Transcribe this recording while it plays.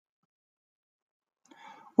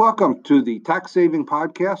Welcome to the Tax Saving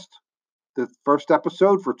Podcast, the first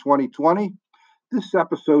episode for 2020. This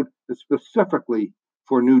episode is specifically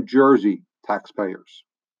for New Jersey taxpayers,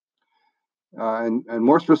 and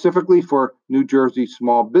more specifically for New Jersey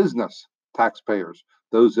small business taxpayers,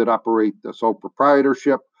 those that operate the sole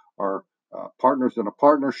proprietorship, are partners in a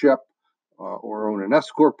partnership, or own an S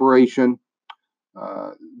corporation.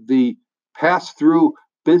 The Pass-Through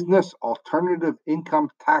Business Alternative Income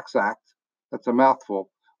Tax Act, that's a mouthful,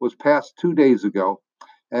 was passed 2 days ago,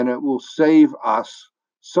 and it will save us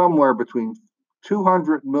somewhere between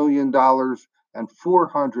 $200 million and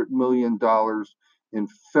 $400 million in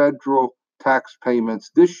federal tax payments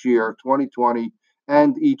this year, 2020,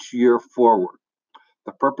 and each year forward.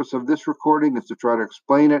 The purpose of this recording is to try to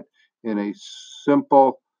explain it in a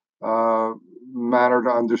simple manner to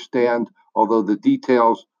understand, although the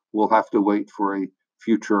details will have to wait for a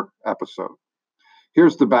future episode.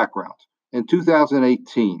 Here's the background. In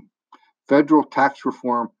 2018, federal tax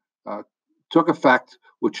reform took effect,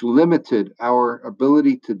 which limited our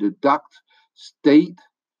ability to deduct state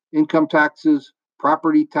income taxes,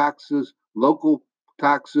 property taxes, local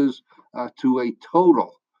taxes to a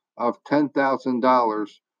total of $10,000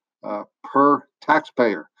 per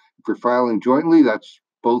taxpayer. If you're filing jointly, that's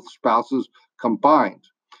both spouses combined.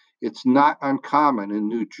 It's not uncommon in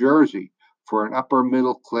New Jersey for an upper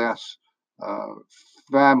middle class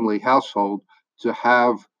family household to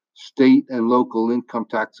have state and local income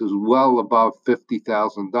taxes well above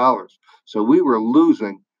 $50,000. So we were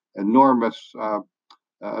losing enormous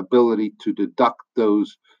ability to deduct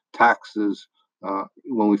those taxes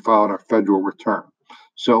when we filed our federal return.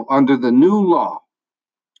 So under the new law,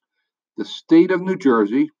 the state of New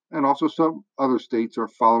Jersey, and also some other states are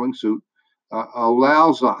following suit,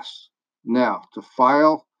 allows us now to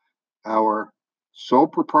file our sole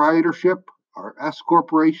proprietorship, our S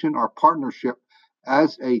corporation, our partnership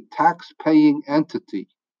as a tax-paying entity.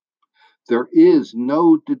 There is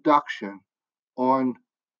no deduction on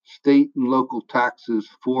state and local taxes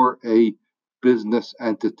for a business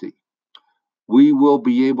entity. We will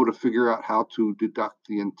be able to figure out how to deduct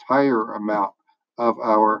the entire amount of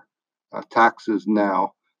our taxes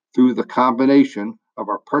now through the combination of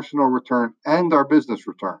our personal return and our business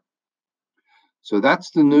return. So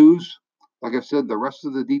that's the news. Like I said, the rest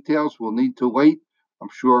of the details will need to wait. I'm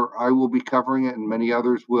sure I will be covering it and many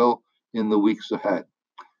others will in the weeks ahead.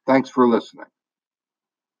 Thanks for listening.